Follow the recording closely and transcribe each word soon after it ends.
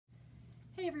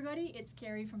Hey everybody, it's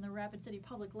Carrie from the Rapid City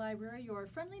Public Library, your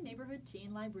friendly neighborhood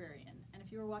teen librarian. And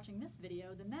if you are watching this video,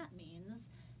 then that means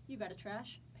you got a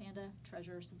Trash Panda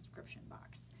Treasure subscription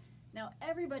box. Now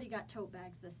everybody got tote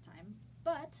bags this time,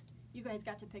 but you guys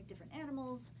got to pick different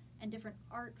animals and different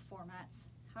art formats,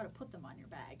 how to put them on your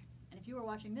bag. And if you are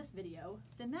watching this video,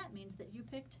 then that means that you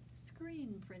picked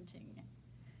screen printing.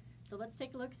 So let's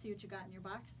take a look, see what you got in your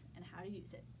box and how to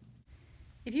use it.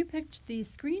 If you picked the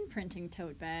screen printing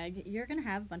tote bag, you're going to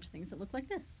have a bunch of things that look like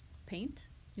this. Paint,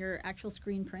 your actual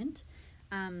screen print.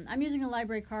 I'm using a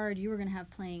library card. You are going to have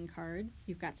playing cards.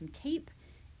 You've got some tape,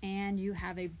 and you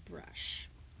have a brush.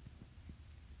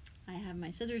 I have my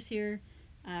scissors here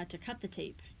to cut the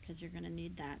tape, because you're going to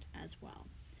need that as well.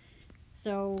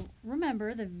 So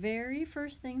remember, the very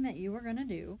first thing that you are going to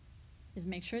do is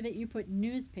make sure that you put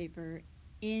newspaper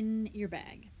in your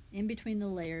bag, in between the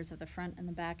layers of the front and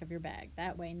the back of your bag.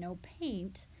 That way no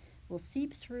paint will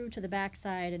seep through to the back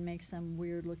side and make some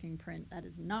weird looking print. That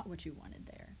is not what you wanted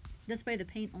there. This way the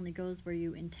paint only goes where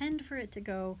you intend for it to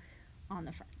go on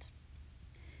the front.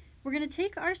 We're going to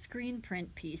take our screen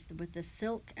print piece with the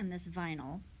silk and this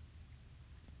vinyl,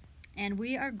 and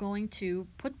we are going to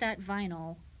put that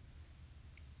vinyl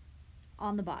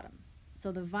on the bottom.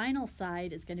 So the vinyl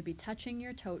side is going to be touching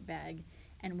your tote bag,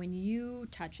 and when you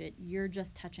touch it, you're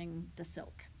just touching the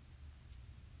silk.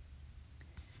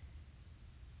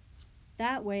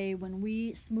 That way, when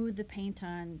we smooth the paint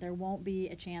on, there won't be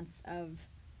a chance of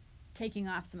taking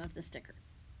off some of the sticker.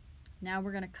 Now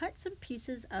we're going to cut some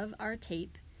pieces of our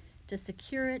tape to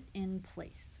secure it in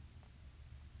place.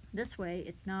 This way,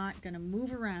 it's not going to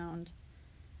move around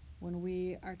when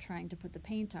we are trying to put the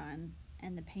paint on,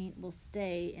 and the paint will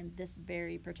stay in this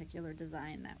very particular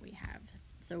design that we have.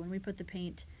 So when we put the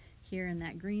paint here in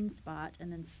that green spot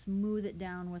and then smooth it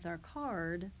down with our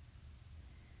card,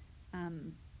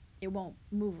 it won't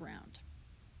move around.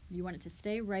 You want it to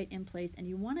stay right in place, and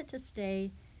you want it to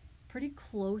stay pretty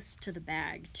close to the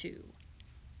bag too.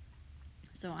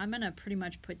 So I'm going to pretty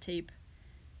much put tape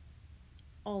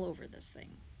all over this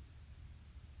thing.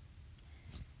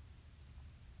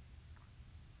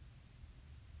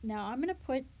 Now I'm going to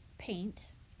put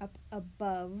paint up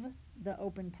above the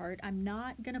open part. I'm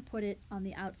not going to put it on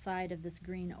the outside of this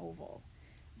green oval.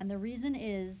 And the reason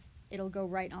is it'll go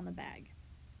right on the bag.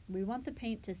 We want the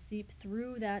paint to seep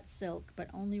through that silk, but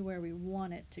only where we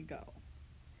want it to go.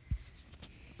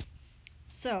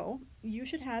 So you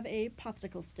should have a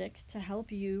popsicle stick to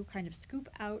help you kind of scoop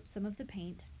out some of the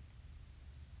paint.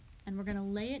 And we're going to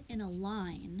lay it in a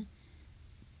line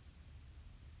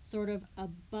sort of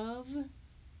above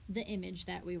the image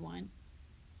that we want,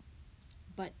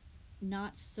 but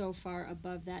not so far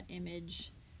above that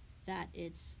image that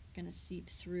it's going to seep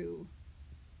through.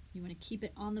 You want to keep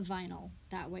it on the vinyl,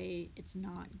 that way it's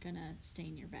not going to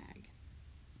stain your bag.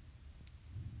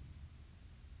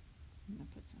 I'm going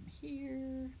to put some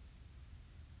here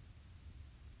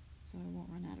so I won't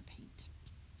run out of paint.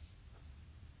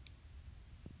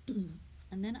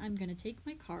 And then I'm going to take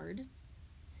my card,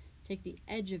 take the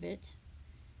edge of it,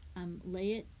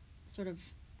 lay it sort of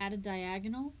at a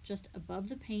diagonal just above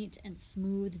the paint and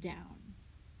smooth down.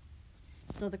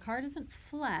 So the card isn't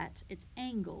flat, it's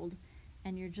angled,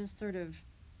 and you're just sort of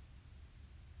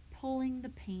pulling the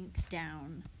paint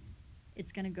down.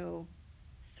 It's going to go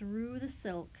through the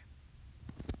silk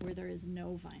where there is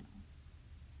no vinyl.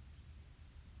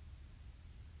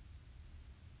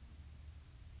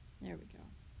 There we go.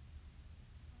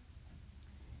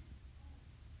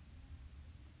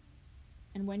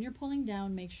 And when you're pulling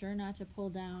down, make sure not to pull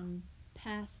down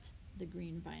past the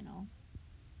green vinyl,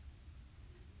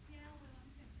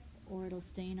 or it'll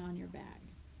stain on your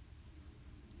bag.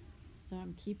 So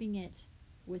I'm keeping it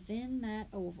within that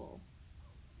oval.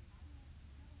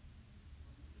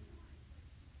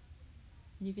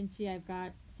 You can see I've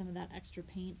got some of that extra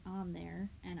paint on there,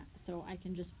 and so I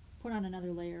can just put on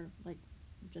another layer like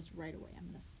just right away. I'm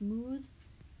going to smooth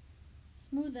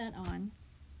that on.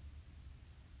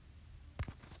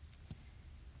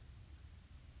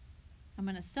 I'm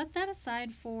going to set that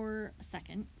aside for a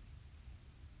second.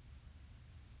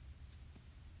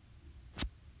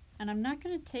 And I'm not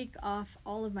going to take off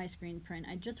all of my screen print.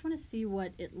 I just want to see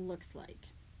what it looks like.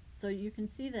 So you can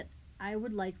see that I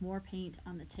would like more paint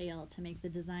on the tail to make the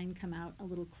design come out a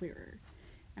little clearer.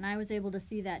 And I was able to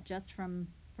see that just from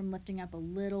lifting up a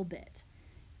little bit.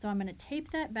 So I'm going to tape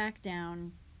that back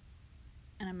down,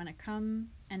 and I'm going to come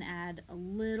and add a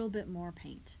little bit more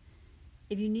paint.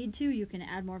 If you need to, you can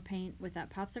add more paint with that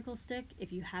popsicle stick.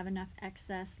 If you have enough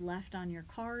excess left on your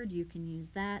card, you can use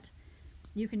that.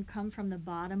 You can come from the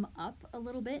bottom up a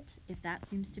little bit if that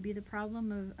seems to be the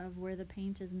problem of where the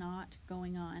paint is not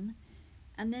going on.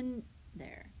 And then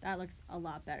there, that looks a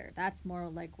lot better. That's more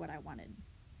like what I wanted.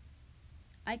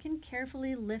 I can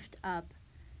carefully lift up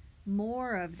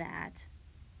more of that,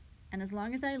 and as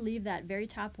long as I leave that very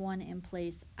top one in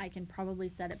place, I can probably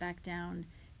set it back down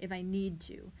if I need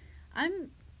to. I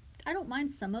don't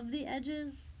mind some of the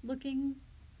edges looking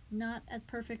not as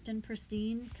perfect and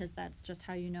pristine, because that's just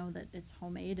how you know that it's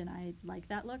homemade and I like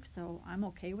that look, so I'm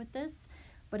okay with this.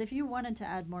 But if you wanted to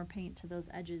add more paint to those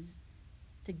edges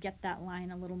to get that line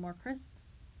a little more crisp,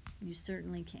 you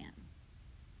certainly can.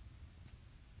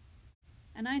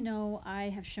 And I know I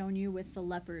have shown you with the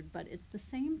leopard, but it's the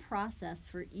same process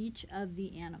for each of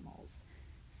the animals.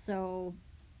 So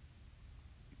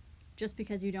just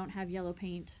because you don't have yellow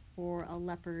paint or a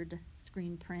leopard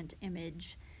screen print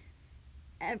image,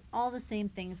 all the same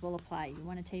things will apply. You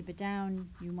want to tape it down,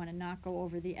 you want to not go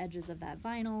over the edges of that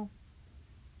vinyl,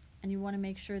 and you want to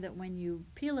make sure that when you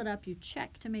peel it up, you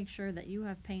check to make sure that you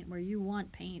have paint where you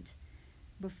want paint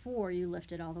before you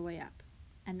lift it all the way up.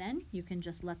 And then you can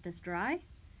just let this dry,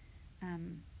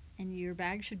 and your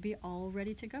bag should be all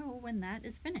ready to go when that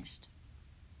is finished.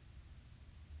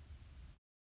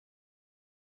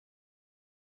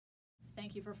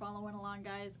 Thank you for following along,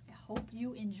 guys. I hope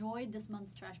you enjoyed this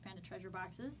month's Trash Panda treasure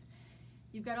boxes.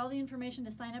 You've got all the information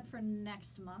to sign up for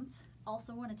next month.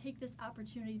 Also want to take this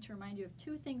opportunity to remind you of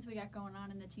two things we got going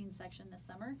on in the teen section this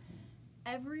summer.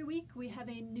 Every week we have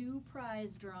a new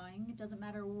prize drawing. It doesn't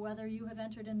matter whether you have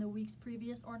entered in the weeks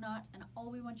previous or not, and all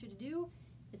we want you to do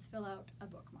is fill out a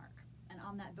bookmark. And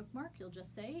on that bookmark, you'll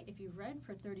just say if you've read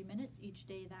for 30 minutes each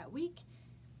day that week.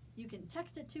 You can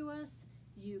text it to us,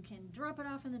 you can drop it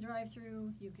off in the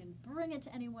drive-thru, you can bring it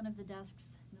to any one of the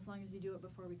desks, and as long as you do it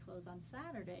before we close on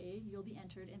Saturday, you'll be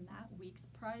entered in that week's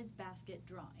prize basket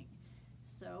drawing.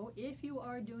 So if you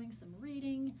are doing some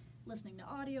reading, listening to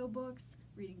audiobooks,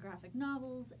 reading graphic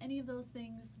novels, any of those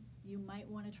things, you might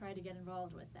want to try to get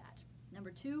involved with that. Number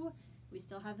 2, we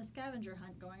still have the scavenger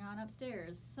hunt going on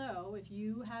upstairs, so if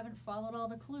you haven't followed all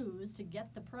the clues to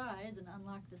get the prize and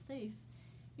unlock the safe,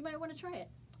 you might want to try it.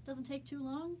 Doesn't take too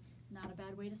long, not a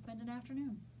bad way to spend an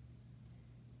afternoon.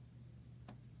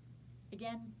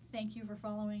 Again, thank you for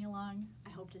following along. I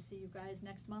hope to see you guys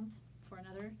next month for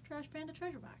another Trash Panda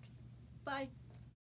treasure box. Bye!